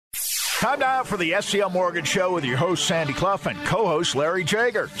Time now for the SCL Mortgage Show with your host, Sandy Clough, and co-host, Larry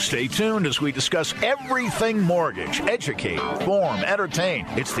Jager. Stay tuned as we discuss everything mortgage. Educate, inform, entertain.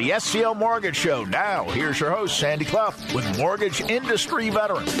 It's the SCL Mortgage Show. Now, here's your host, Sandy Clough, with mortgage industry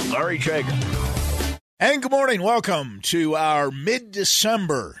veteran, Larry Jager. And good morning. Welcome to our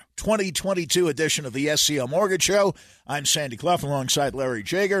mid-December 2022 edition of the SCL Mortgage Show. I'm Sandy Clough alongside Larry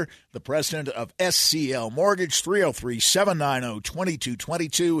Jager, the president of SCL Mortgage.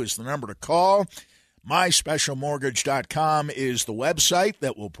 303-790-2222 is the number to call. MySpecialMortgage.com is the website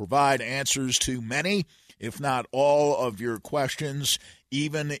that will provide answers to many, if not all, of your questions,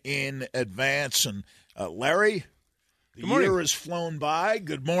 even in advance. And Larry, the year has flown by.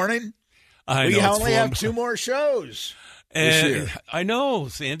 Good morning. We only have two more shows. And I know,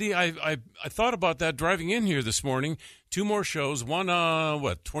 Sandy. I thought about that driving in here this morning. Two more shows. One on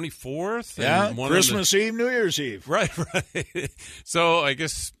 24th? Yeah, and one Christmas Eve, New Year's Eve. Right. So I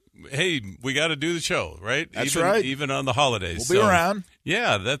guess, hey, we got to do the show, right? That's right. Even on the holidays. We'll be around.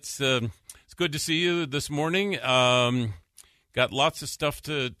 Yeah, that's it's good to see you this morning. Got lots of stuff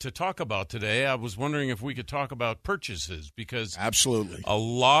to talk about today. I was wondering if we could talk about purchases because absolutely a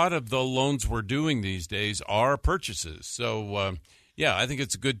lot of the loans we're doing these days are purchases. So, I think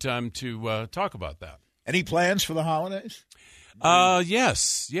it's a good time to talk about that. Any plans for the holidays?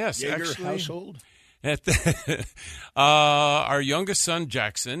 Yes. Jager actually, household? Our youngest son,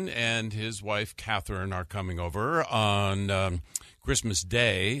 Jackson, and his wife, Catherine, are coming over on Christmas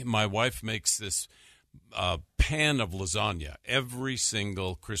Day. My wife makes this pan of lasagna every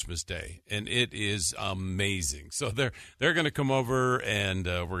single Christmas Day, and it is amazing. So they're going to come over, and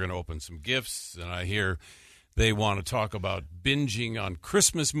we're going to open some gifts. And I hear they want to talk about binging on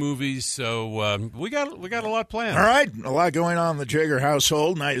Christmas movies. So we got a lot planned. All right, a lot going on in the Jager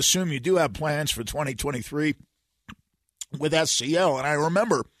household, and I assume you do have plans for 2023 with SCL. And I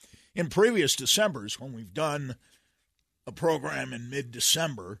remember in previous Decembers when we've done a program in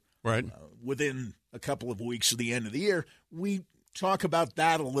mid-December, right, within a couple of weeks of the end of the year, we talk about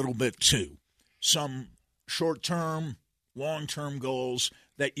that a little bit too. Some short-term, long-term goals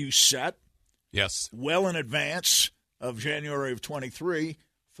that you set well in advance of January of 23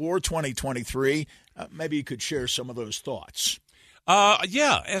 for 2023. Maybe you could share some of those thoughts.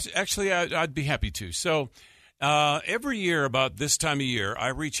 Actually, I'd be happy to. So every year about this time of year, I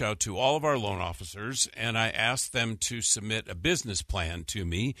reach out to all of our loan officers, and I ask them to submit a business plan to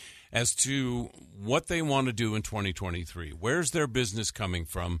me as to what they want to do in 2023. Where's their business coming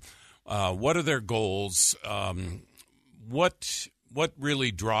from? What are their goals? What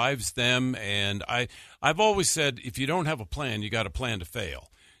really drives them? And I've always said, if you don't have a plan, you got a plan to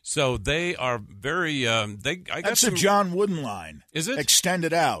fail. So they are very. That's a John Wooden line. Is it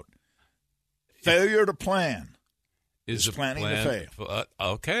extended out? Failure to plan is planning to fail.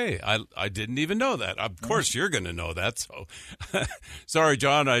 Okay, I didn't even know that. Of course, you're going to know that. So, sorry,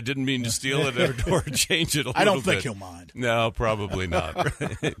 John, I didn't mean to steal it or change it a little bit. I don't think he'll mind. No, probably not.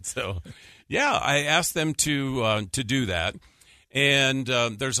 Right? So, I asked them to do that, and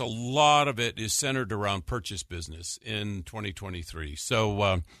there's a lot of it is centered around purchase business in 2023.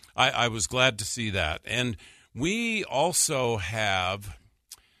 So, I was glad to see that, and we also have.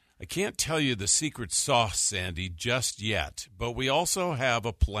 I can't tell you the secret sauce, Sandy, just yet, but we also have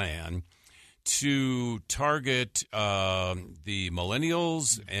a plan to target the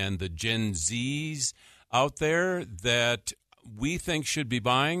millennials and the Gen Zs out there that we think should be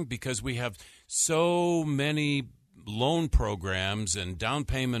buying because we have so many loan programs and down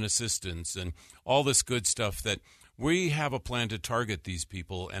payment assistance and all this good stuff that we have a plan to target these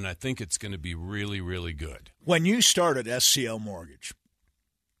people, and I think it's going to be really, really good. When you started SCL Mortgage,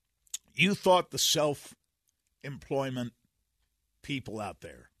 you thought the self-employment people out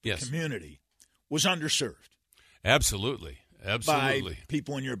there, community, was underserved. Absolutely. By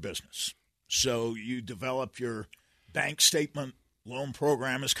people in your business. So you developed your bank statement loan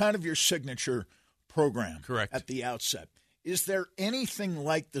program as kind of your signature program. Correct. At the outset. Is there anything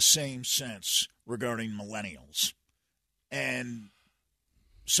like the same sense regarding millennials and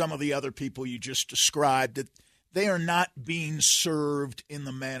some of the other people you just described that they are not being served in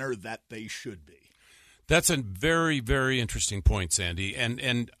the manner that they should be? That's a very, very interesting point, Sandy,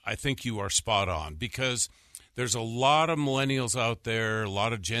 and I think you are spot on because there's a lot of millennials out there, a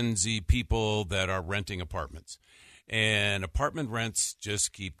lot of Gen Z people that are renting apartments, and apartment rents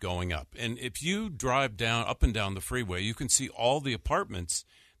just keep going up. And if you drive up and down the freeway, you can see all the apartments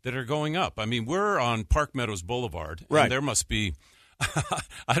that are going up. I mean, we're on Park Meadows Boulevard, right, and there must be,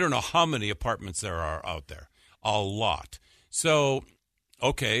 I don't know how many apartments there are out there. A lot. So,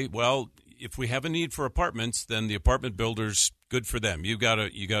 okay, well, if we have a need for apartments, then the apartment builders Good for them. You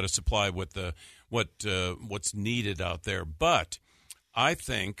gotta supply what's needed out there. But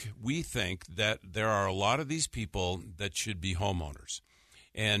we think that there are a lot of these people that should be homeowners,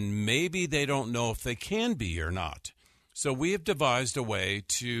 and maybe they don't know if they can be or not. So we have devised a way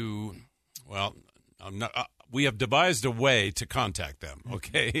to, we have devised a way to contact them.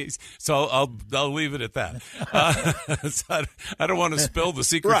 Okay, so I'll leave it at that. So I don't want to spill the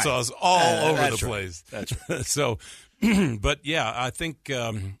secret sauce all over the place. That's right. So, but yeah, I think.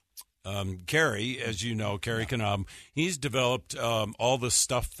 Kerry, as you know, Kerry Knab, he's developed all the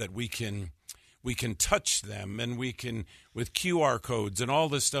stuff that we can touch them, and we can with QR codes and all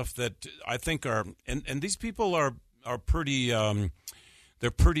this stuff that I think are and these people are pretty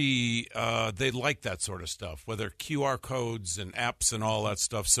they're pretty they like that sort of stuff, whether QR codes and apps and all that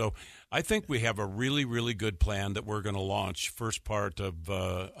stuff. So I think we have a really, really good plan that we're going to launch first part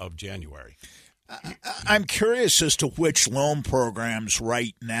of January. I'm curious as to which loan programs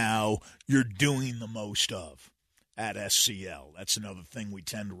right now you're doing the most of at SCL. That's another thing we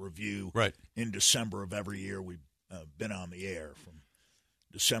tend to review in December of every year. We've been on the air from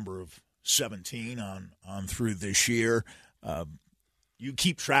December of 17 on through this year. You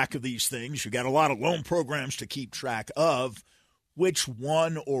keep track of these things. You got a lot of loan programs to keep track of. Which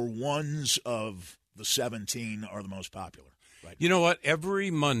one or ones of the 17 are the most popular? Right. You know what?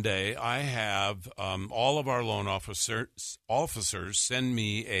 Every Monday, I have all of our loan officers send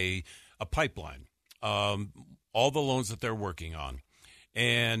me a pipeline, all the loans that they're working on,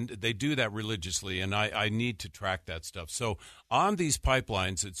 and they do that religiously, and I need to track that stuff. So on these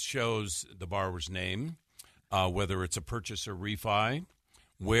pipelines, it shows the borrower's name, whether it's a purchase or refi,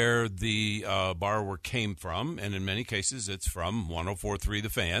 where the borrower came from, and in many cases, it's from 104.3 The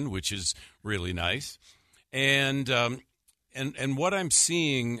Fan, which is really nice, And what I'm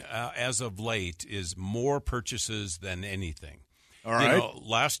seeing as of late is more purchases than anything. All right.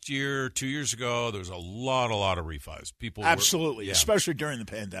 Last year, 2 years ago, there was a lot of refis. People absolutely, especially during the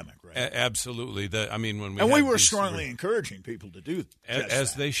pandemic, right? Absolutely. When we were strongly encouraging people to do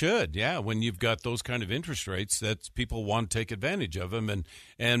as they should. Yeah, when you've got those kind of interest rates, that people want to take advantage of them,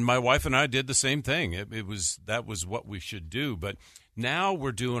 and my wife and I did the same thing. That was what we should do. But now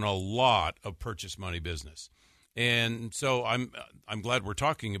we're doing a lot of purchase money business. And so I'm glad we're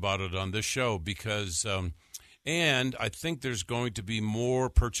talking about it on this show because and I think there's going to be more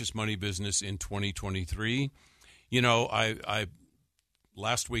purchase money business in 2023. I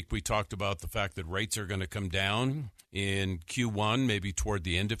last week we talked about the fact that rates are going to come down in Q1, maybe toward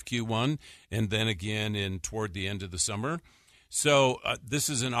the end of Q1, and then again toward the end of the summer. So this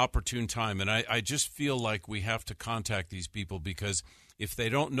is an opportune time, and I just feel like we have to contact these people because if they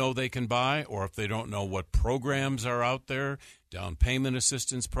don't know they can buy, or if they don't know what programs are out there, down payment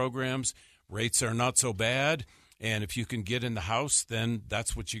assistance programs, rates are not so bad. And if you can get in the house, then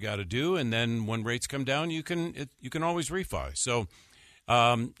that's what you got to do. And then when rates come down, you can always refi. So,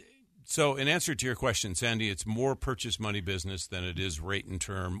 so in answer to your question, Sandy, it's more purchase money business than it is rate and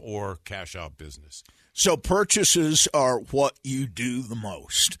term or cash out business. So purchases are what you do the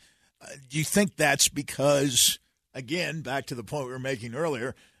most. Do you think that's because, again, back to the point we were making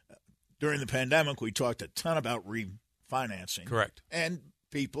earlier, during the pandemic, we talked a ton about refinancing. Correct. And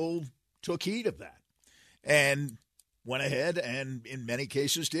people took heed of that and went ahead and, in many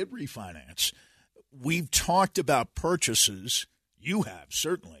cases, did refinance. We've talked about purchases. You have,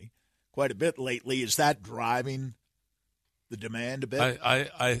 certainly, quite a bit lately. Is that driving the demand a bit?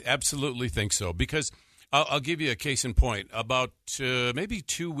 I absolutely think so, because I'll give you a case in point. About maybe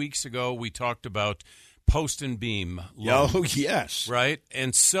 2 weeks ago, we talked about Post and Beam loans. Oh, yes. Right?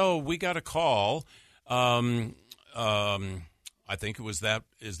 And so we got a call, I think it was that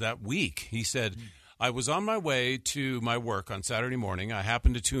week. He said, I was on my way to my work on Saturday morning. I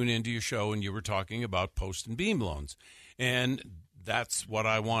happened to tune into your show, and you were talking about Post and Beam loans. And that's what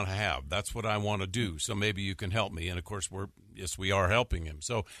I want to have. That's what I want to do. So maybe you can help me. And, of course, we are helping him.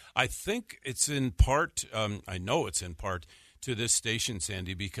 So I think it's in part, I know it's in part to this station,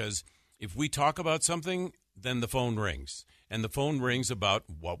 Sandy, because if we talk about something, then the phone rings. And the phone rings about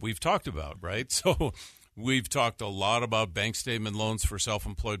what we've talked about, right? So we've talked a lot about bank statement loans for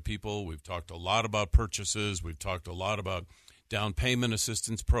self-employed people. We've talked a lot about purchases. We've talked a lot about down payment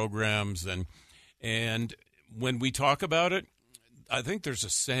assistance programs. And when we talk about it, I think there's a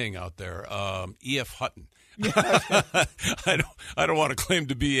saying out there, E.F. Hutton. I don't want to claim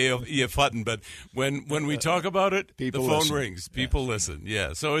to be E.F. Hutton, but when we talk about it, people the phone listen. rings. People listen.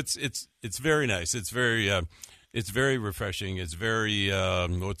 Yeah. So it's very nice. It's very refreshing. It's very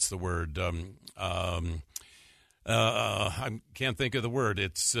what's the word? I can't think of the word.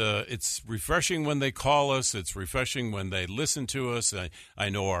 It's refreshing when they call us. It's refreshing when they listen to us. I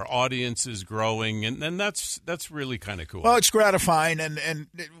know our audience is growing, and that's really kind of cool. Well, it's gratifying, and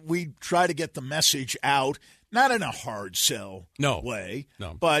we try to get the message out, not in a hard sell way,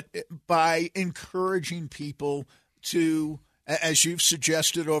 but by encouraging people to, as you've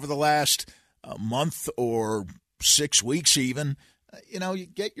suggested over the last month or 6 weeks even, you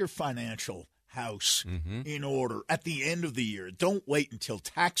get your financial house in order at the end of the year. Don't wait until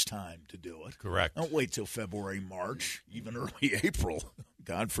tax time to do it. Correct. Don't wait till February, March, even early April,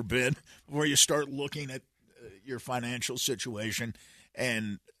 God forbid, before you start looking at your financial situation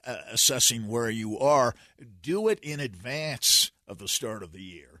and assessing where you are. Do it in advance of the start of the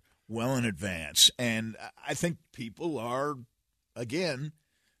year, well in advance. And I think people are, again,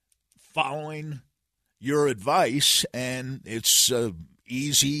 following your advice, and it's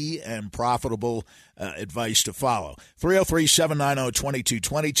easy and profitable advice to follow.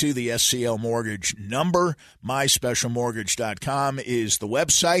 303-790-2222, the SCL Mortgage number. MySpecialMortgage.com is the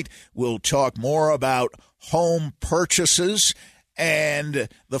website. We'll talk more about home purchases and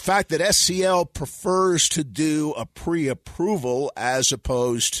the fact that SCL prefers to do a pre-approval as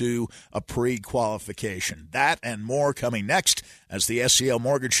opposed to a pre-qualification. That and more coming next as the SCL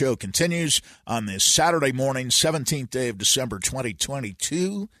Mortgage Show continues on this Saturday morning, 17th day of December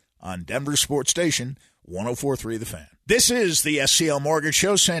 2022 on Denver Sports Station 104.3 The Fan. This is the SCL Mortgage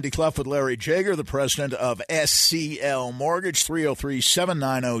Show. Sandy Clough with Larry Jager, the president of SCL Mortgage.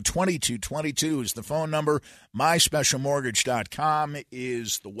 303-790-2222 is the phone number. MySpecialMortgage.com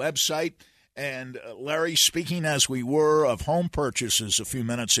is the website. And, Larry, speaking as we were of home purchases a few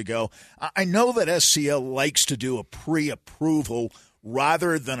minutes ago, I know that SCL likes to do a pre-approval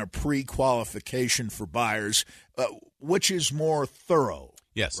rather than a pre-qualification for buyers, which is more thorough.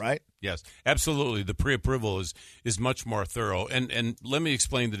 Yes. Right? Yes, absolutely. The pre-approval is much more thorough. And let me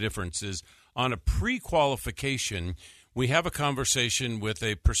explain the differences. On a pre-qualification, we have a conversation with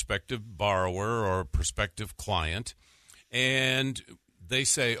a prospective borrower or prospective client, and they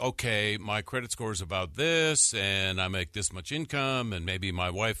say, okay, my credit score is about this, and I make this much income, and maybe my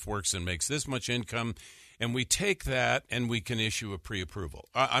wife works and makes this much income. And we take that and we can issue a pre-approval.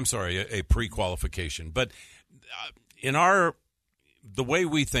 A pre-qualification. But the way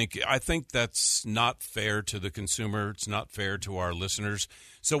we think, I think that's not fair to the consumer. It's not fair to our listeners.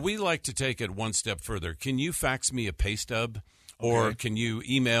 So we like to take it one step further. Can you fax me a pay stub, or can you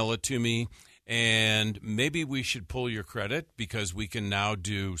email it to me? And maybe we should pull your credit because we can now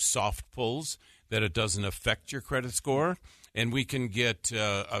do soft pulls that it doesn't affect your credit score. And we can get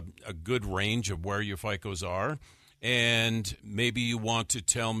a good range of where your FICOs are. And maybe you want to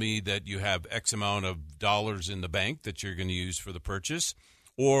tell me that you have X amount of dollars in the bank that you're going to use for the purchase.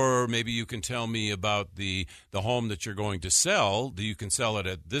 Or maybe you can tell me about the home that you're going to sell, that you can sell it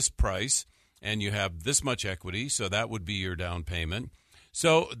at this price, and you have this much equity, so that would be your down payment.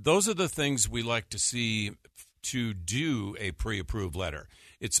 So those are the things we like to see to do a pre-approved letter.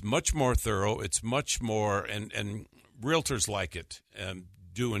 It's much more thorough. It's much more, and realtors like it,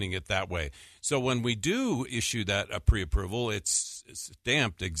 doing it that way. So when we do issue that a pre-approval, it's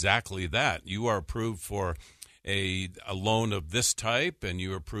stamped exactly that. You are approved for a loan of this type, and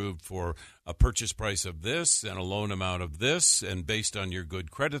you're approved for a purchase price of this and a loan amount of this, and based on your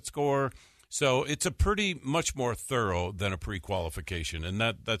good credit score. So it's a pretty much more thorough than a pre-qualification, and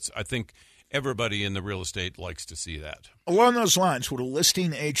that's I think everybody in the real estate likes to see that. Along those lines, would a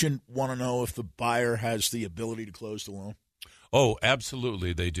listing agent want to know if the buyer has the ability to close the loan? Oh,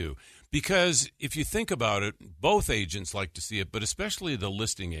 absolutely they do. Because if you think about it, both agents like to see it, but especially the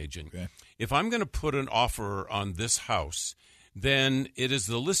listing agent. Okay. If I'm going to put an offer on this house, then it is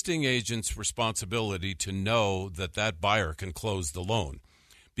the listing agent's responsibility to know that that buyer can close the loan.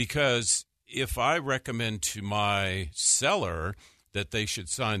 Because if I recommend to my seller that they should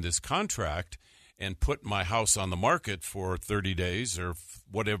sign this contract and put my house on the market for 30 days or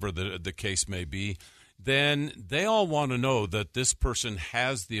whatever the case may be, then they all want to know that this person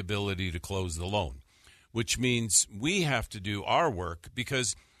has the ability to close the loan, which means we have to do our work.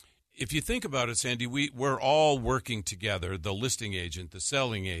 Because if you think about it, Sandy, we're all working together, the listing agent, the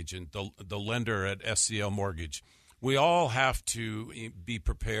selling agent, the lender at SCL Mortgage. We all have to be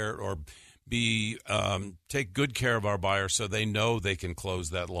prepared or take good care of our buyer so they know they can close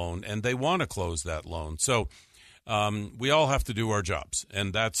that loan and they want to close that loan. So we all have to do our jobs,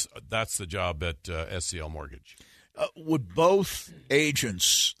 and that's the job at SCL Mortgage. Would both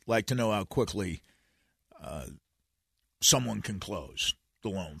agents like to know how quickly someone can close the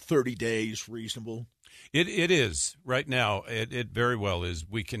loan? 30 days, reasonable? It is right now. It very well is.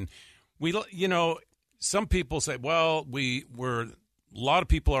 some people say, well, a lot of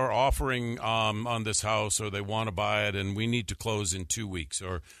people are offering on this house, or they want to buy it, and we need to close in 2 weeks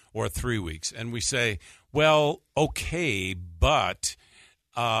or 3 weeks. And we say, well, okay, but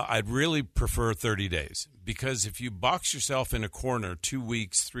I'd really prefer 30 days, because if you box yourself in a corner 2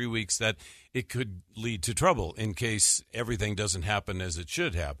 weeks, 3 weeks, that it could lead to trouble in case everything doesn't happen as it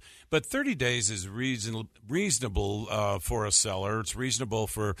should have. But 30 days is reasonable for a seller. It's reasonable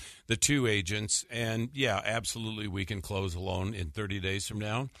for the two agents. And, yeah, absolutely, we can close a loan in 30 days from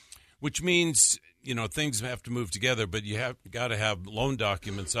now, which means, things have to move together, but you have got to have loan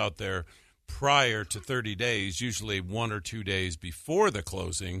documents out there prior to 30 days, usually 1 or 2 days before the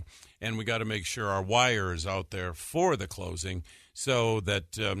closing, and we got to make sure our wire is out there for the closing so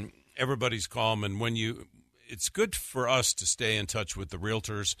that everybody's calm. And it's good for us to stay in touch with the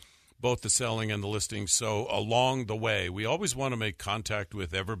realtors, both the selling and the listing. So along the way, we always want to make contact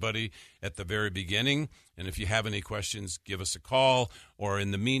with everybody at the very beginning. And if you have any questions, give us a call. Or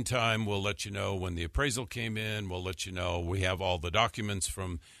in the meantime, we'll let you know when the appraisal came in. We'll let you know we have all the documents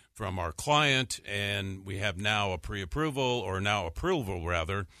from our client, and we have now a pre-approval, or now approval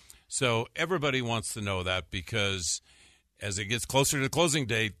rather. So everybody wants to know that, because as it gets closer to the closing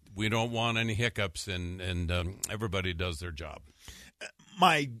date, we don't want any hiccups, and everybody does their job.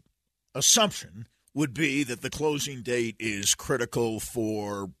 My assumption would be that the closing date is critical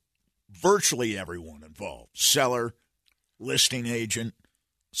for virtually everyone involved: seller, listing agent,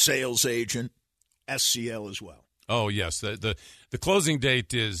 sales agent, SCL as well. Oh, yes. The closing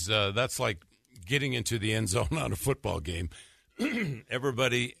date is that's like getting into the end zone on a football game.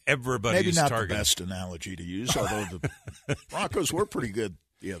 Everybody's maybe not target. The best analogy to use, although the Broncos were pretty good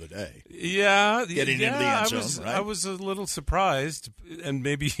the other day. Yeah, getting into the end zone. Right? I was a little surprised, and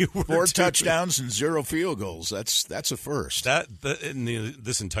maybe you were 4 too. touchdowns and 0 field goals. That's a first.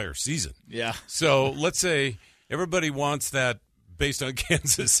 This entire season. Yeah. So let's say everybody wants that based on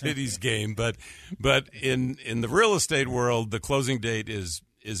Kansas City's game, but in the real estate world, the closing date is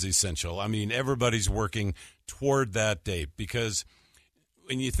essential. I mean, everybody's working toward that date, because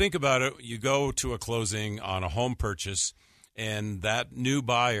when you think about it, you go to a closing on a home purchase, and that new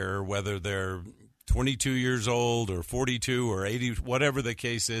buyer, whether they're 22 years old or 42 or 80, whatever the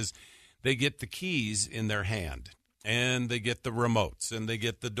case is, they get the keys in their hand, and they get the remotes, and they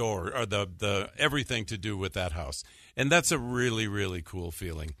get the door, or the everything to do with that house. And that's a really, really cool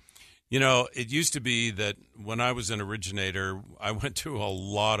feeling. It used to be that when I was an originator, I went to a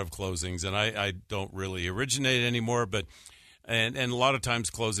lot of closings, and I don't really originate anymore, but and a lot of times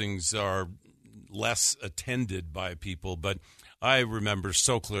closings are less attended by people. But I remember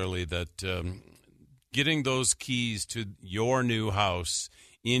so clearly that getting those keys to your new house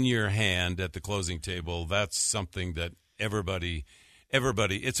in your hand at the closing table, that's something that everybody,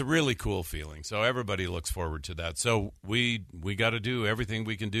 it's a really cool feeling. So everybody looks forward to that. So we got to do everything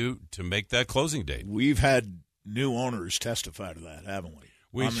we can do to make that closing date. We've had new owners testify to that, haven't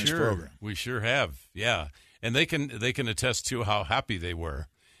we? On this program. We sure have. Yeah. And they can attest to how happy they were.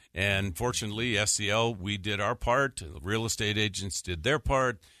 And fortunately, SCL, we did our part. Real estate agents did their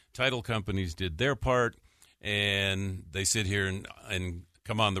part. Title companies did their part. And they sit here and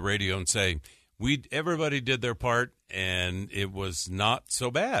come on the radio and say, everybody did their part, and it was not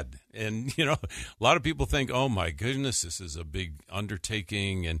so bad. And, a lot of people think, oh, my goodness, this is a big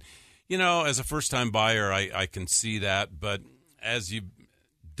undertaking. And, as a first-time buyer, I can see that. But as you've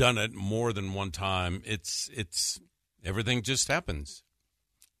done it more than one time, it's everything just happens,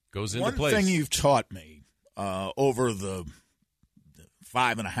 goes into place. One thing you've taught me over the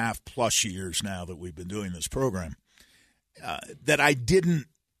 5.5 plus years now that we've been doing this program, that I didn't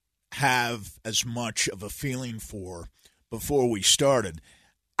have as much of a feeling for before we started.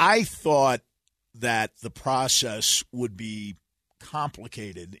 I thought that the process would be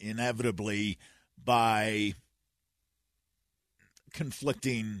complicated inevitably by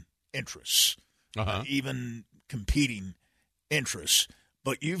conflicting interests, even competing interests.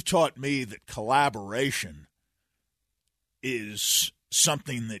 But you've taught me that collaboration is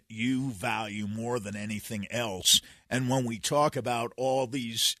something that you value more than anything else. And when we talk about all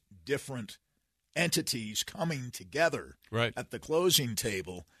these different entities coming together at the closing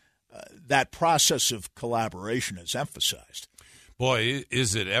table, that process of collaboration is emphasized. Boy,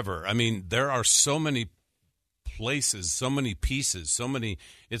 is it ever. I mean, there are so many places, so many pieces,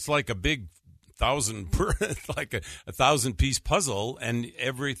 it's like a big 1,000-piece puzzle, and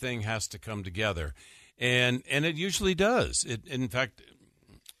everything has to come together. And it usually does. It, in fact,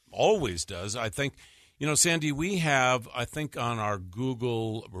 always does. I think, Sandy, we have, I think on our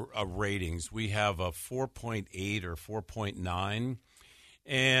Google ratings, we have a 4.8 or 4.9.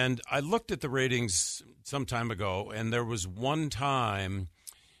 And I looked at the ratings some time ago, and there was one time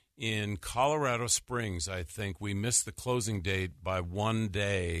in Colorado Springs, I think, we missed the closing date by 1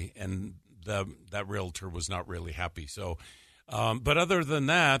 day, and that realtor was not really happy. So, but other than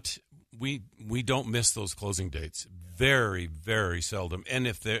that, we don't miss those closing dates. Very, very seldom. And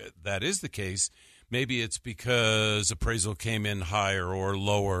if that is the case, maybe it's because appraisal came in higher or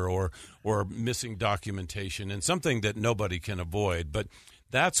lower or missing documentation and something that nobody can avoid. But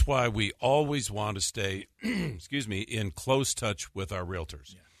that's why we always want to stay, in close touch with our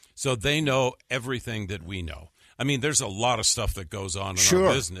realtors. Yeah. So they know everything that we know. I mean, there's a lot of stuff that goes on in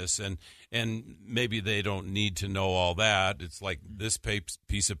our business, and maybe they don't need to know all that. It's like this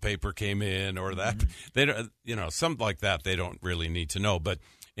piece of paper came in, or that they don't, something like that. They don't really need to know, but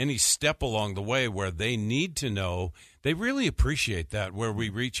any step along the way where they need to know, they really appreciate that. Where we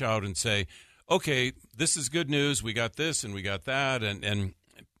reach out and say, "Okay, this is good news. We got this and we got that," and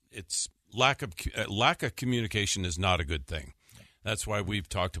it's lack of communication is not a good thing. That's why we've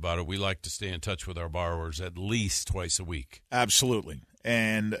talked about it. We like to stay in touch with our borrowers at least twice a week. Absolutely.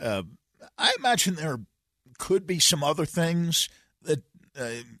 And I imagine there could be some other things that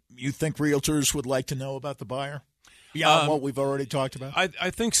you think realtors would like to know about the buyer beyond what we've already talked about? I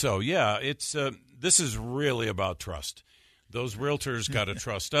think so, yeah. It's this is really about trust. Those realtors got to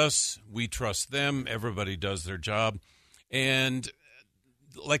trust us. We trust them. Everybody does their job. And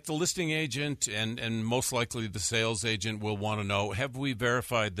like the listing agent and most likely the sales agent will want to know, have we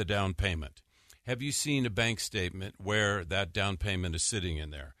verified the down payment? Have you seen a bank statement where that down payment is sitting in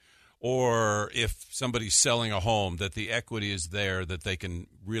there? Or if somebody's selling a home, that the equity is there, that they can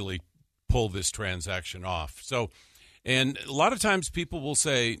really pull this transaction off. So, and a lot of times people will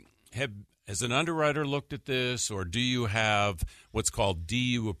say, has an underwriter looked at this? Or do you have what's called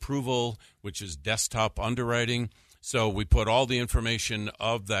DU approval, which is desktop underwriting? So we put all the information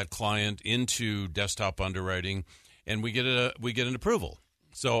of that client into desktop underwriting, and we get an approval.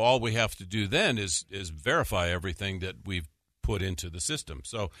 So all we have to do then is verify everything that we've put into the system.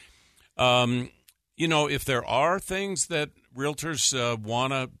 So, if there are things that realtors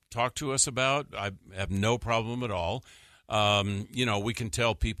want to talk to us about, I have no problem at all. We can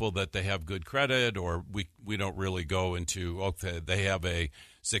tell people that they have good credit, or we don't really go into, okay, they have a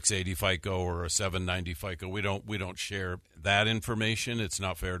 680 FICO or a 790 FICO. We don't share that information. It's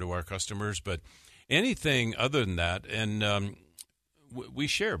not fair to our customers. But anything other than that, and we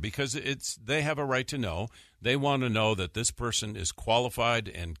share because they have a right to know. They want to know that this person is qualified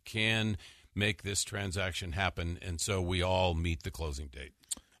and can make this transaction happen, and so we all meet the closing date.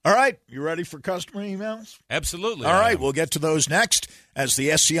 All right, you ready for customer emails? Absolutely. All right, we'll get to those next as the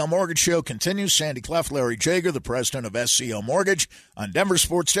SCL Mortgage Show continues. Sandy Clough, Larry Jager, the president of SCL Mortgage on Denver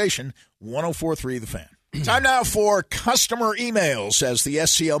Sports Station 104.3 The Fan. Time now for customer emails as the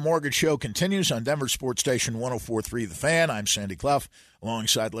SCL Mortgage Show continues on Denver Sports Station 104.3 The Fan. I'm Sandy Clough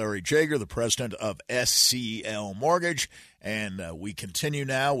alongside Larry Jager, the president of SCL Mortgage. And we continue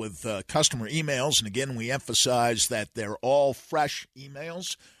now with customer emails. And again, we emphasize that they're all fresh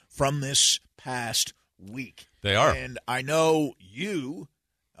emails from this past week. They are. And I know you,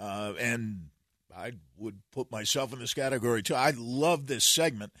 and I would put myself in this category too. I love this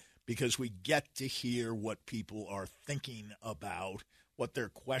segment because we get to hear what people are thinking about, what their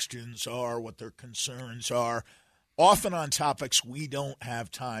questions are, what their concerns are, often on topics we don't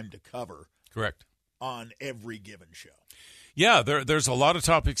have time to cover. Correct. On every given show. Yeah, there's a lot of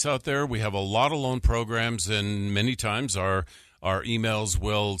topics out there. We have a lot of loan programs, and many times our emails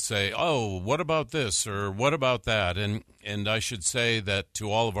will say, oh, what about this or what about that? And I should say that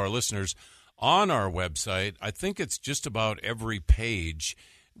to all of our listeners, on our website, I think it's just about every page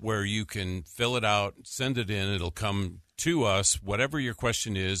where you can fill it out, send it in. It'll come to us, whatever your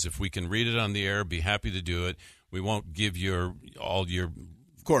question is. If we can read it on the air, be happy to do it. We won't give all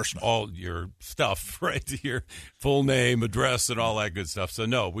your stuff, right? Your full name, address, and all that good stuff. So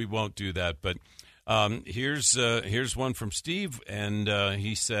no, we won't do that. But here's one from Steve, and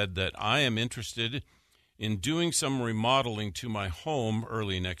he said that I am interested in doing some remodeling to my home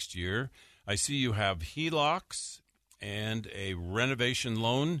early next year. I see you have HELOCs and a renovation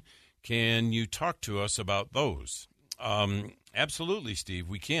loan. Can you talk to us about those? Absolutely, Steve,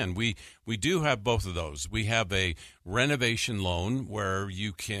 we can. We do have both of those. We have a renovation loan where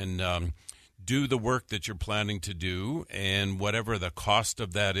you can do the work that you're planning to do, and whatever the cost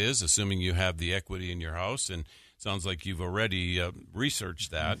of that is, assuming you have the equity in your house, and it sounds like you've already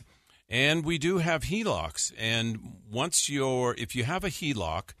researched that. And we do have HELOCs, and if you have a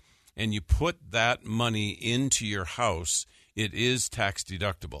HELOC and you put that money into your house, it is tax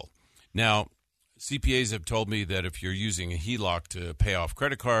deductible. Now, CPAs have told me that if you're using a HELOC to pay off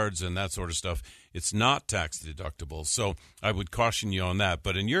credit cards and that sort of stuff, it's not tax deductible. So I would caution you on that.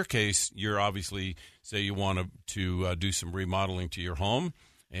 But in your case, you're obviously, say you want to do some remodeling to your home,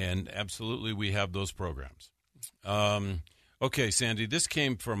 and absolutely we have those programs. Okay, Sandy, this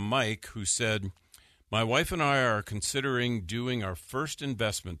came from Mike, who said, my wife and I are considering doing our first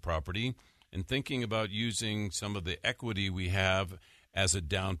investment property and thinking about using some of the equity we have as a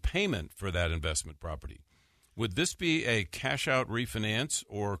down payment for that investment property. Would this be a cash-out refinance,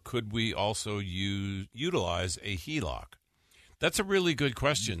 or could we also utilize a HELOC? That's a really good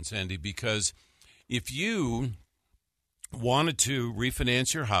question, Sandy, because if you wanted to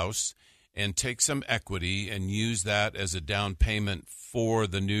refinance your house and take some equity and use that as a down payment for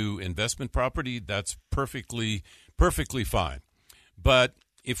the new investment property, that's perfectly fine. But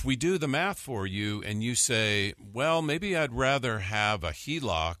if we do the math for you and you say, well, maybe I'd rather have a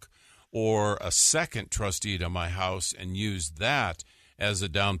HELOC or a second trust deed on my house and use that as a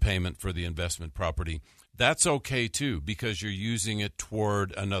down payment for the investment property, that's okay too, because you're using it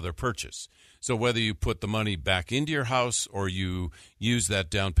toward another purchase. So whether you put the money back into your house or you use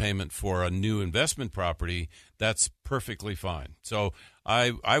that down payment for a new investment property, that's perfectly fine. So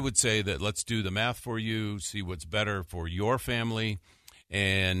I would say that let's do the math for you, see what's better for your family,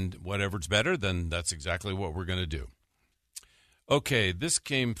 and whatever's better, then that's exactly what we're going to do. Okay, this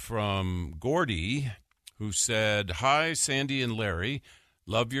came from Gordy, who said, hi, Sandy and Larry.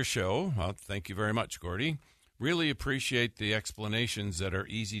 Love your show. Well, thank you very much, Gordy. Really appreciate the explanations that are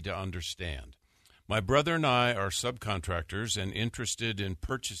easy to understand. My brother and I are subcontractors and interested in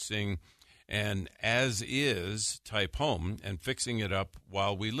purchasing an as-is type home and fixing it up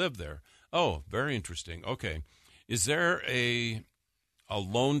while we live there. Oh, very interesting. Okay. Is there a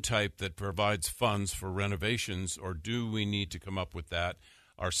loan type that provides funds for renovations, or do we need to come up with that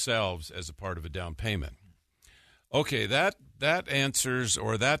ourselves as a part of a down payment? Okay, that answers,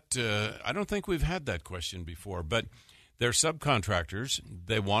 or that I don't think we've had that question before, but they're subcontractors.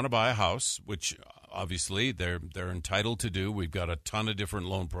 They want to buy a house, which obviously they're entitled to do. We've got a ton of different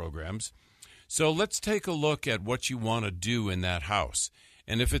loan programs. So let's take a look at what you want to do in that house.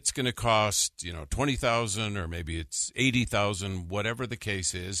 And if it's going to cost, $20,000 or maybe it's $80,000, whatever the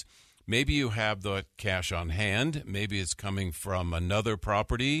case is, maybe you have the cash on hand. Maybe it's coming from another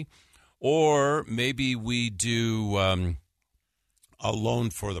property, or maybe we do a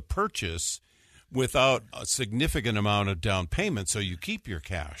loan for the purchase without a significant amount of down payment, so you keep your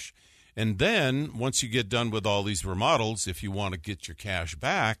cash. And then once you get done with all these remodels, if you want to get your cash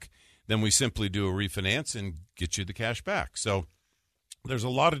back, then we simply do a refinance and get you the cash back. So there's a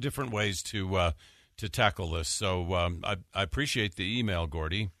lot of different ways to tackle this. So I appreciate the email,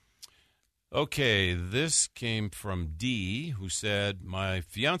 Gordy. Okay, this came from D, who said, my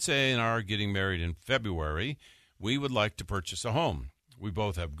fiance and I are getting married in February. We would like to purchase a home. We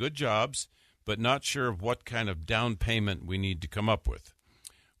both have good jobs, but not sure of what kind of down payment we need to come up with.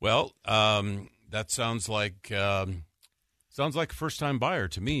 Well, that sounds like a first-time buyer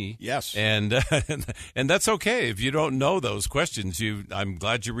to me. Yes. And that's okay. If you don't know those questions, I'm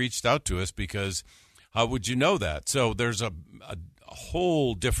glad you reached out to us, because how would you know that? So there's a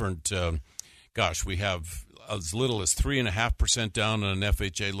whole different, we have as little as 3.5% down on an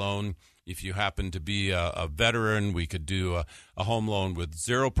FHA loan. If you happen to be a veteran, we could do a home loan with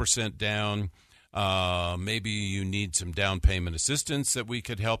 0% down. Maybe you need some down payment assistance that we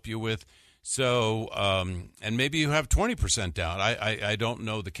could help you with. So, and maybe you have 20% down. I don't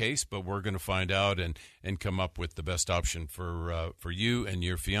know the case, but we're going to find out and come up with the best option for you and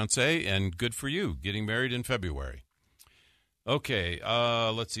your fiance, and good for you getting married in February. Okay,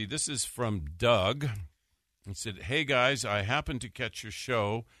 let's see. This is from Doug. He said, hey, guys, I happened to catch your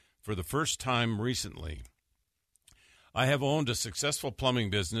show for the first time recently. I have owned a successful plumbing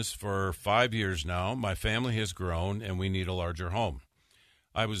business for 5 years now. My family has grown, and we need a larger home.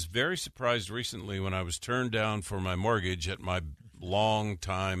 I was very surprised recently when I was turned down for my mortgage at my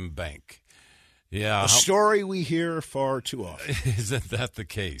longtime bank. Yeah. A story we hear far too often. Isn't that the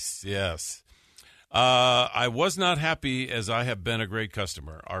case? Yes. I was not happy, as I have been a great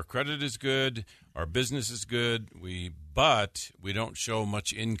customer. Our credit is good. Our business is good. But we don't show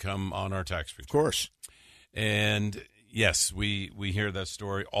much income on our tax return. Of course. And yes, we hear that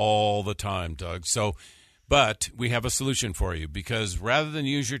story all the time, Doug. But we have a solution for you, because rather than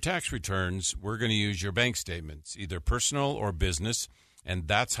use your tax returns, we're going to use your bank statements, either personal or business, and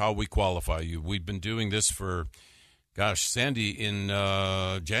that's how we qualify you. We've been doing this for, Sandy, in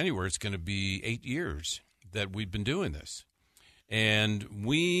January, it's going to be 8 years that we've been doing this. And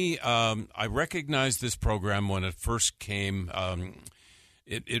I recognized this program when it first came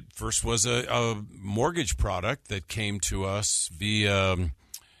It first was a mortgage product that came to us via,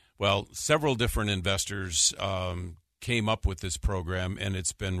 several different investors came up with this program, and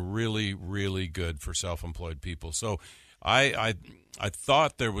it's been really, really good for self-employed people. So I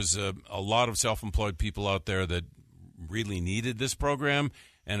thought there was a lot of self-employed people out there that really needed this program,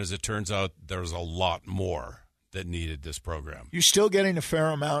 and as it turns out, there's a lot more that needed this program. You're still getting a fair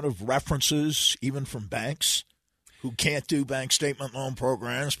amount of references, even from banks who can't do bank statement loan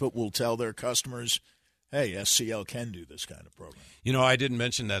programs, but will tell their customers, hey, SCL can do this kind of program. I didn't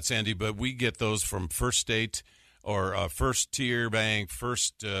mention that, Sandy, but we get those from First State or First Tier Bank,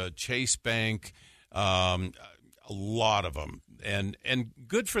 First Chase Bank, a lot of them. And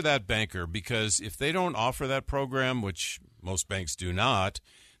good for that banker, because if they don't offer that program, which most banks do not,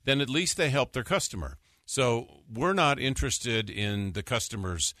 then at least they help their customer. So we're not interested in the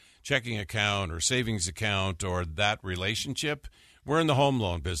customer's checking account or savings account or that relationship. We're in the home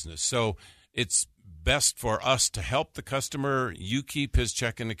loan business. So it's best for us to help the customer. You keep his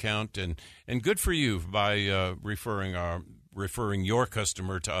checking account, and good for you by referring your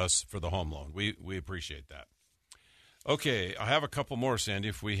customer to us for the home loan. We appreciate that. Okay, I have a couple more, Sandy,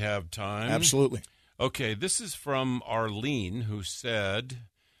 if we have time. Absolutely. Okay, this is from Arlene, who said,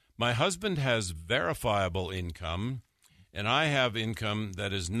 my husband has verifiable income, and I have income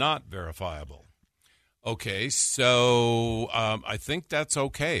that is not verifiable. Okay, so I think that's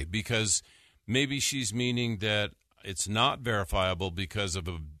okay, because maybe she's meaning that it's not verifiable because of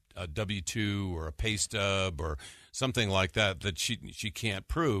a W-2 or a pay stub or something like that she can't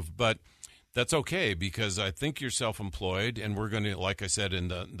prove. But that's okay, because I think you're self-employed, and we're going to, like I said in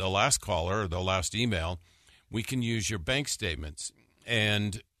the last caller or the last email, we can use your bank statements.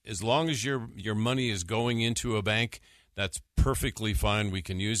 And as long as your money is going into a bank, that's perfectly fine. We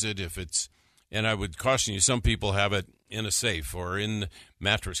can use it if it's, and I would caution you, some people have it in a safe or in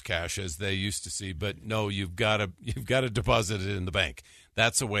mattress cash, as they used to see. But no, you've got to deposit it in the bank.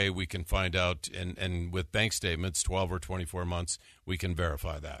 That's a way we can find out, and with bank statements, 12 or 24 months, we can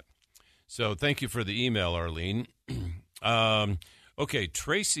verify that. So thank you for the email, Arlene. Okay,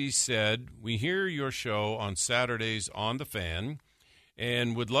 Tracy said, we hear your show on Saturdays on The Fan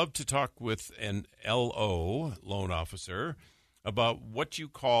and would love to talk with an LO, loan officer, about what you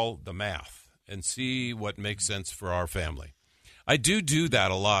call the math and see what makes sense for our family. I do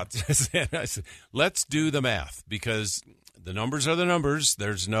that a lot. I said, let's do the math, because the numbers are the numbers.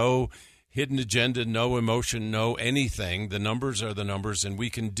 There's no hidden agenda, no emotion, no anything. The numbers are the numbers, and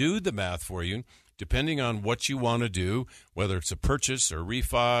we can do the math for you depending on what you want to do, whether it's a purchase or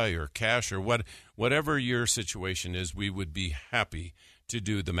refi or cash or whatever your situation is. We would be happy to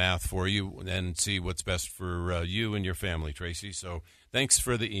do the math for you and see what's best for you and your family, Tracy. So thanks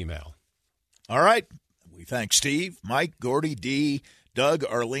for the email. All right. We thank Steve, Mike, Gordy, Dee, Doug,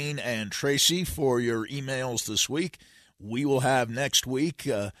 Arlene, and Tracy for your emails this week. We will have next week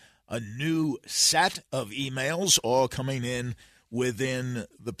a new set of emails, all coming in within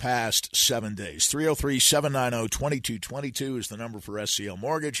the past 7 days. 303-790-2222 is the number for SCL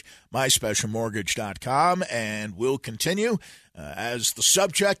Mortgage, myspecialmortgage.com, and we'll continue as the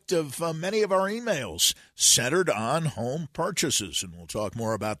subject of many of our emails centered on home purchases. And we'll talk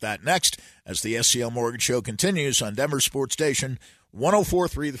more about that next as the SCL Mortgage Show continues on Denver Sports Station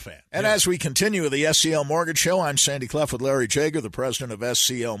 104.3 The Fan. And as we continue with the SCL Mortgage Show, I'm Sandy Clough with Larry Jager, the president of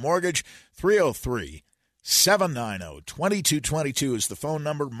SCL Mortgage. 303-790-2222 is the phone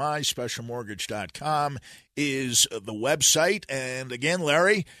number. MySpecialMortgage.com is the website. And again,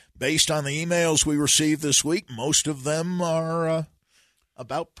 Larry, based on the emails we received this week, most of them are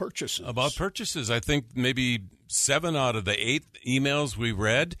about purchases. About purchases. I think maybe 7 out of the 8 emails we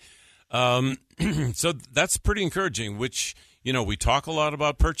read. So that's pretty encouraging, which, you know, we talk a lot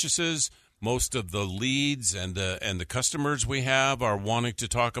about purchases. Most of the leads and the customers we have are wanting to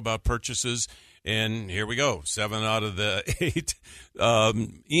talk about purchases. And here we go. 7 out of the 8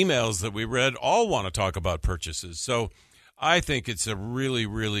 emails that we read all want to talk about purchases. So I think it's a really,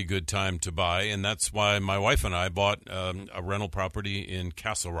 really good time to buy. And that's why my wife and I bought a rental property in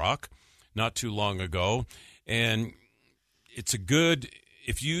Castle Rock not too long ago. And it's a good,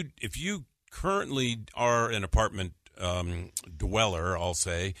 if you currently are an apartment dweller, I'll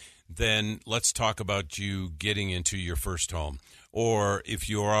say, then let's talk about you getting into your first home. Or if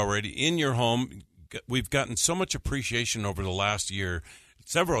you're already in your home, we've gotten so much appreciation over the last year,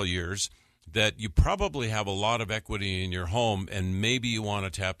 several years, that you probably have a lot of equity in your home, and maybe you want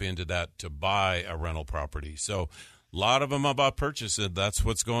to tap into that to buy a rental property. So a lot of them about purchases. That's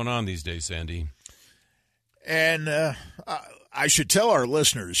what's going on these days, Sandy. And I should tell our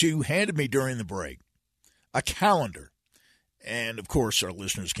listeners, you handed me during the break a calendar. and of course our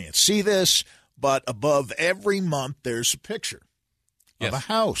listeners can't see this, but above every month there's a picture of a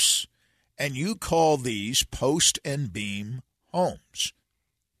house. And you call these post and beam homes.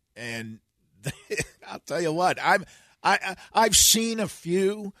 And I'll tell you what, I've seen a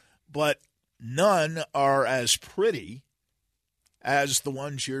few, but none are as pretty as the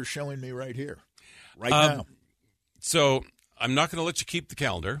ones you're showing me right here, now. So I'm not going to let you keep the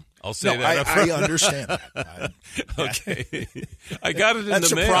calendar. I'll say that. I understand that. Okay. I got it in the mail.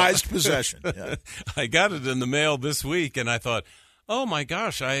 That's a prized possession. Yeah. I got it in the mail this week, and I thought, oh, my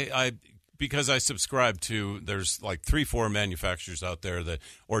gosh, because I subscribe to, there's like 3-4 manufacturers out there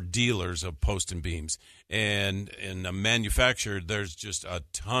or dealers of post and beams. And in a manufacturer, there's just a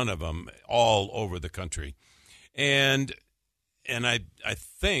ton of them all over the country. And I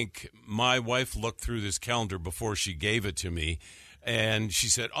think my wife looked through this calendar before she gave it to me, and she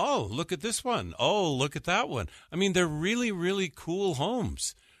said, oh, look at this one. Oh, look at that one. I mean, they're really, really cool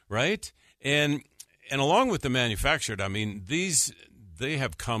homes, right? And along with the manufactured, I mean, they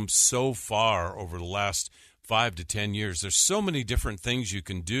have come so far over the last 5 to 10 years. There's so many different things you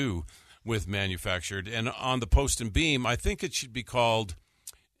can do with manufactured. And on the post and beam, I think it should be called,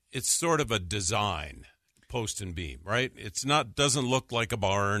 it's sort of a design post and beam, right? Doesn't look like a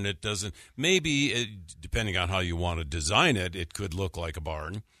barn. It doesn't, depending on how you want to design it, it could look like a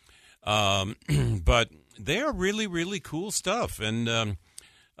barn. But they are really, really cool stuff. And,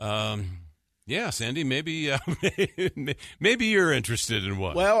 yeah, Sandy, maybe you're interested in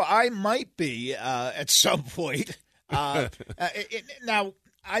one. Well, I might be at some point. Now,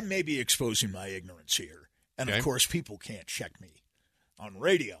 I may be exposing my ignorance here. And, Of course, people can't check me on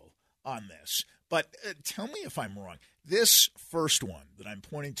radio on this. But tell me if I'm wrong. This first one that I'm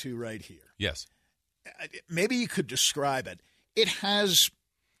pointing to right here. Yes. Maybe you could describe it. It has,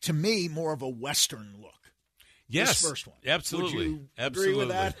 to me, more of a Western look. Yes, this first one. Absolutely. Would you absolutely. agree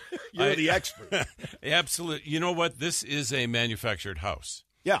with that? You're the expert. Absolutely. You know what? This is a manufactured house.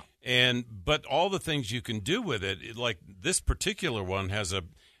 Yeah. But all the things you can do with it, like this particular one has a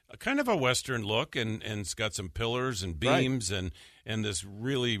kind of a Western look, and it's got some pillars and beams and this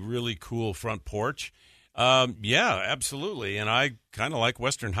really, really cool front porch. Yeah, absolutely. And I kind of like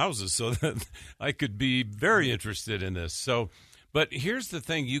Western houses, so that I could be very interested in this. But here's the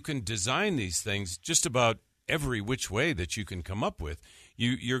thing. You can design these things just about every which way that you can come up with.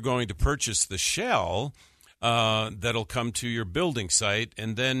 You're going to purchase the shell that'll come to your building site,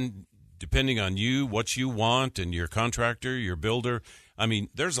 and then depending on what you want and your contractor, your builder, I mean,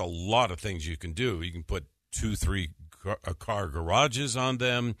 there's a lot of things you can do. You can put 2-3 car garages on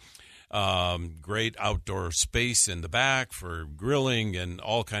them, great outdoor space in the back for grilling and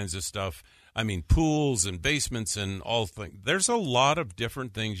all kinds of stuff. I mean, pools and basements and all things. There's a lot of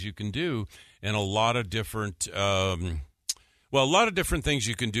different things you can do, and a lot of different things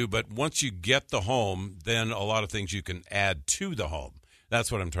you can do. But once you get the home, then a lot of things you can add to the home.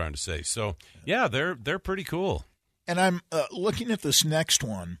 That's what I'm trying to say. So, yeah, they're pretty cool. And I'm looking at this next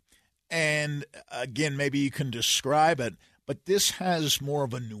one, and again, maybe you can describe it, but this has more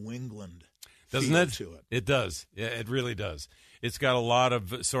of a New England feel to it. It does. Yeah, it really does. It's got a lot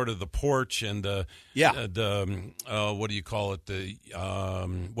of sort of the porch and the what do you call it?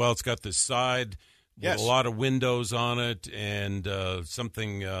 It's got this side with a lot of windows on it, and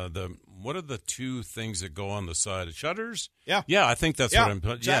something. What are the two things that go on the side? Shutters? Yeah. I think that's what I'm.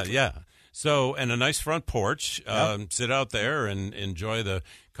 Exactly. Yeah. So, and a nice front porch. Sit out there and enjoy the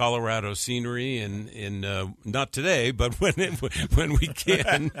Colorado scenery, and not today, but when we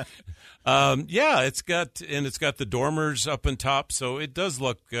can. It's got the dormers up on top, so it does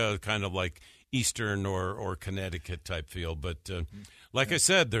look kind of like Eastern or Connecticut type feel. But like I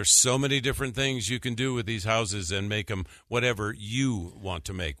said, there's so many different things you can do with these houses and make them whatever you want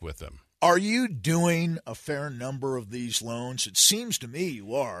to make with them. Are you doing a fair number of these loans? It seems to me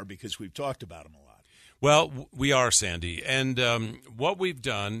you are, because we've talked about them a lot. Well, we are, Sandy. And what we've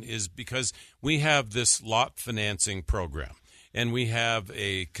done is, because we have this lot financing program, and we have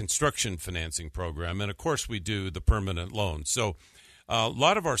a construction financing program, and, of course, we do the permanent loans. So a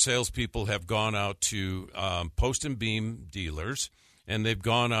lot of our salespeople have gone out to post and beam dealers, and they've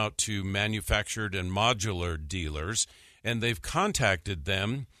gone out to manufactured and modular dealers, and they've contacted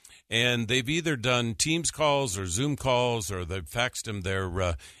them. And they've either done Teams calls or Zoom calls, or they've faxed them their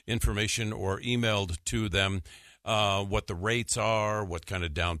information or emailed to them what the rates are, what kind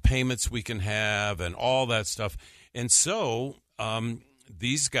of down payments we can have, and all that stuff. And so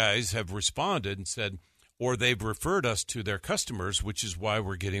these guys have responded and said, or they've referred us to their customers, which is why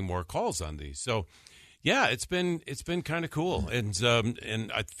we're getting more calls on these. So, Yeah, it's been kind of cool,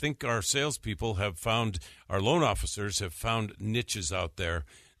 and I think our salespeople have found, our loan officers have found niches out there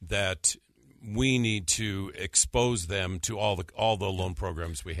that we need to expose them to all the loan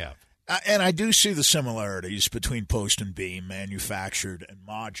programs we have. And I do see the similarities between post and beam, manufactured and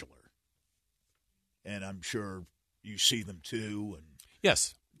modular, and I'm sure you see them too. And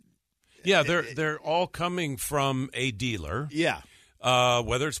yes, yeah, they're all coming from a dealer. Yeah.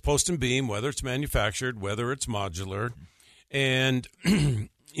 Whether it's post and beam, whether it's manufactured, whether it's modular. And, it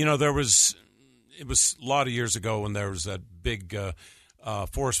was a lot of years ago when there was that big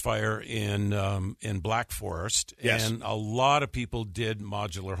forest fire in Black Forest. Yes. And a lot of people did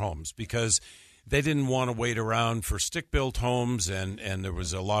modular homes because they didn't want to wait around for stick-built homes, and there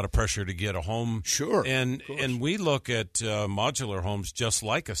was a lot of pressure to get a home. Sure. And we look at modular homes just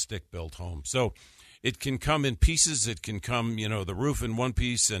like a stick-built home. So it can come in pieces. It can come, the roof in one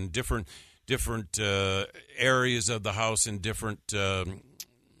piece and different areas of the house in different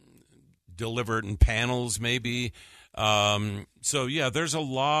delivered in panels maybe. So yeah, there's a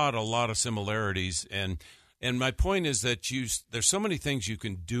lot of similarities, and my point is that there's so many things you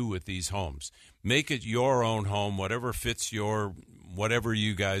can do with these homes. Make it your own home, whatever fits whatever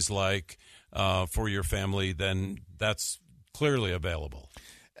you guys like for your family. Then that's clearly available.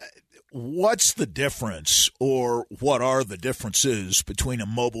 What's the difference, or what are the differences between a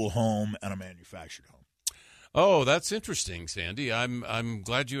mobile home and a manufactured home? Oh, that's interesting, Sandy. I'm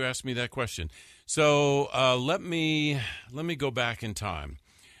glad you asked me that question. So let me go back in time.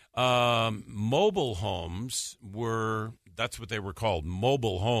 Mobile homes that's what they were called,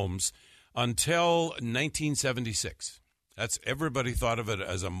 mobile homes, until 1976. Everybody thought of it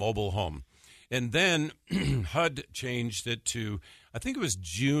as a mobile home. And then HUD changed it to, I think it was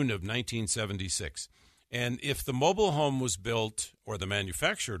June of 1976. And if the mobile home was built, or the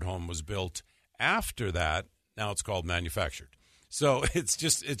manufactured home was built after that, now it's called manufactured. So it's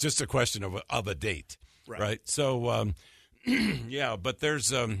just a question of a date, right? So yeah, but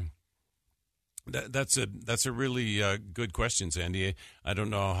there's that's a really good question, Sandy. I don't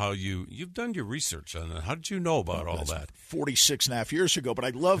know how you've done your research on that. How did you know about all that? 46 and a half years ago, but I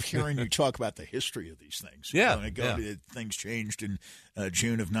love hearing you talk about the history of these things. Yeah, things changed in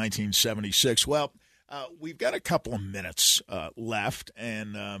June of 1976. Well, we've got a couple of minutes left,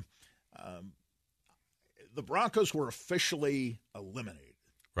 and the Broncos were officially eliminated.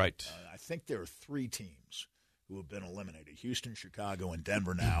 Right. I think there are 3 teams who have been eliminated: Houston, Chicago, and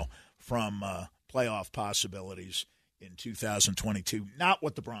Denver now from playoff possibilities in 2022. Not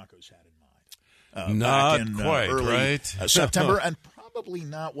what the Broncos had in mind. Not back in, quite, early, right? September, and probably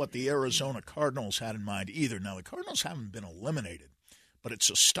not what the Arizona Cardinals had in mind either. Now, the Cardinals haven't been eliminated, but it's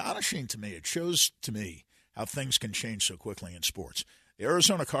astonishing to me. It shows to me how things can change so quickly in sports. The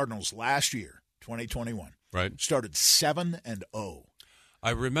Arizona Cardinals last year, 2021, started 7-0.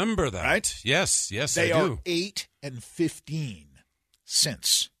 I remember that. Right? Yes, they I do. Are 8-15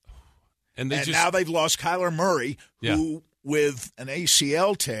 since. And now they've lost Kyler Murray, who, with an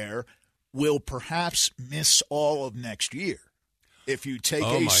ACL tear, will perhaps miss all of next year. If you take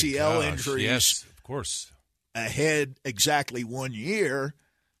ACL injuries, yes, of course, ahead exactly 1 year,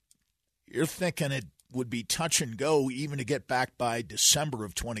 you're thinking it would be touch and go even to get back by December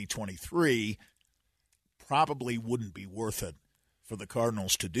of 2023. Probably wouldn't be worth it for the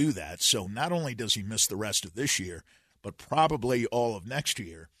Cardinals to do that. So not only does he miss the rest of this year, but probably all of next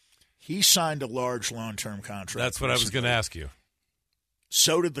year. He signed a large long-term contract. That's what I was going to ask you.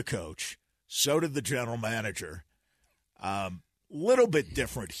 So did the coach. So did the general manager. Little bit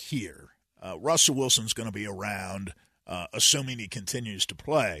different here. Russell Wilson's going to be around, assuming he continues to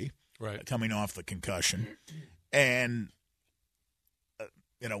play, coming off the concussion. And,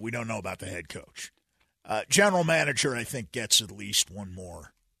 we don't know about the head coach. General manager, I think, gets at least one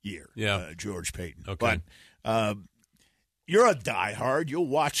more year. Yeah, George Payton. Okay. But you're a diehard. You'll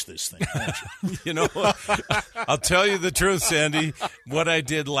watch this thing, won't you? I'll tell you the truth, Sandy. What I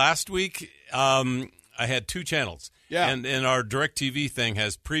did last week, I had 2 channels. Yeah. And our DirecTV thing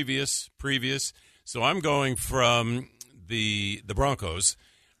has previous. So I'm going from the Broncos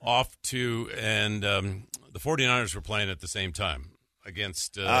off to, and the 49ers were playing at the same time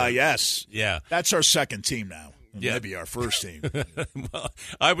against. Yes. Yeah. That's our second team now. Maybe our first team. Well,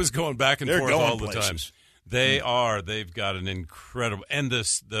 I was going back and forth all the time. They are. They've got an incredible, and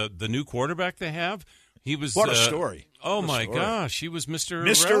the new quarterback they have. He was what a story! Oh my gosh, he was Mr.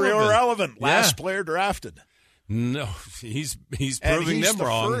 Irrelevant, last player drafted. No, he's proving them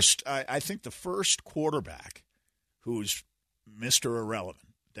wrong. I think the first quarterback who's Mr. Irrelevant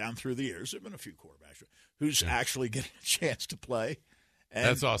down through the years. There've been a few quarterbacks who's actually getting a chance to play. And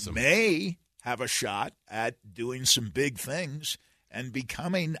that's awesome. May have a shot at doing some big things and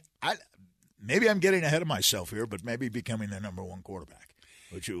becoming, maybe I'm getting ahead of myself here, but maybe becoming the number one quarterback,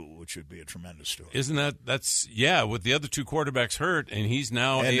 which would be a tremendous story. Isn't that's with the other two quarterbacks hurt, and he's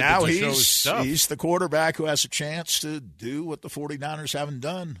now able to show his stuff. He's the quarterback who has a chance to do what the 49ers haven't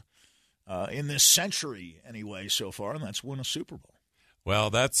done in this century anyway so far, and that's win a Super Bowl. Well,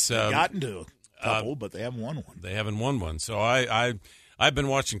 that's they've gotten to a couple, but they haven't won one. They haven't won one. So I've been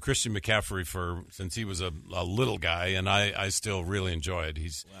watching Christian McCaffrey since he was a little guy, and I still really enjoy it.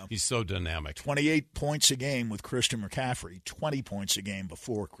 He's so dynamic. 28 points a game with Christian McCaffrey, 20 points a game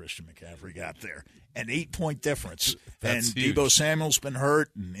before Christian McCaffrey got there. An 8-point difference. That's and huge. Deebo Samuel's been hurt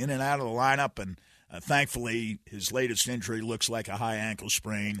and in and out of the lineup, and thankfully his latest injury looks like a high ankle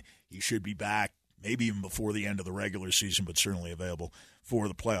sprain. He should be back maybe even before the end of the regular season, but certainly available for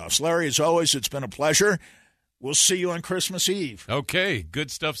the playoffs. Larry, as always, it's been a pleasure. We'll see you on Christmas Eve. Okay.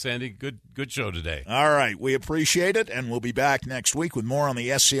 Good stuff, Sandy. Good show today. All right. We appreciate it, and we'll be back next week with more on the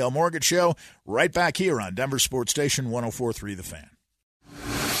SCL Mortgage Show right back here on Denver Sports Station 104.3 The Fan.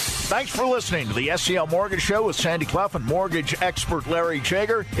 Thanks for listening to the SCL Mortgage Show with Sandy Clough and mortgage expert Larry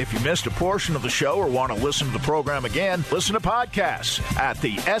Jager. If you missed a portion of the show or want to listen to the program again, listen to podcasts at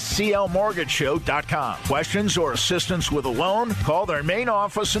the sclmortgageshow.com. Questions or assistance with a loan? Call their main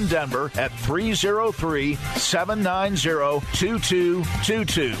office in Denver at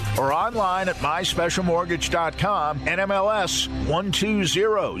 303-790-2222 or online at myspecialmortgage.com, NMLS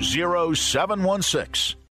 1200716.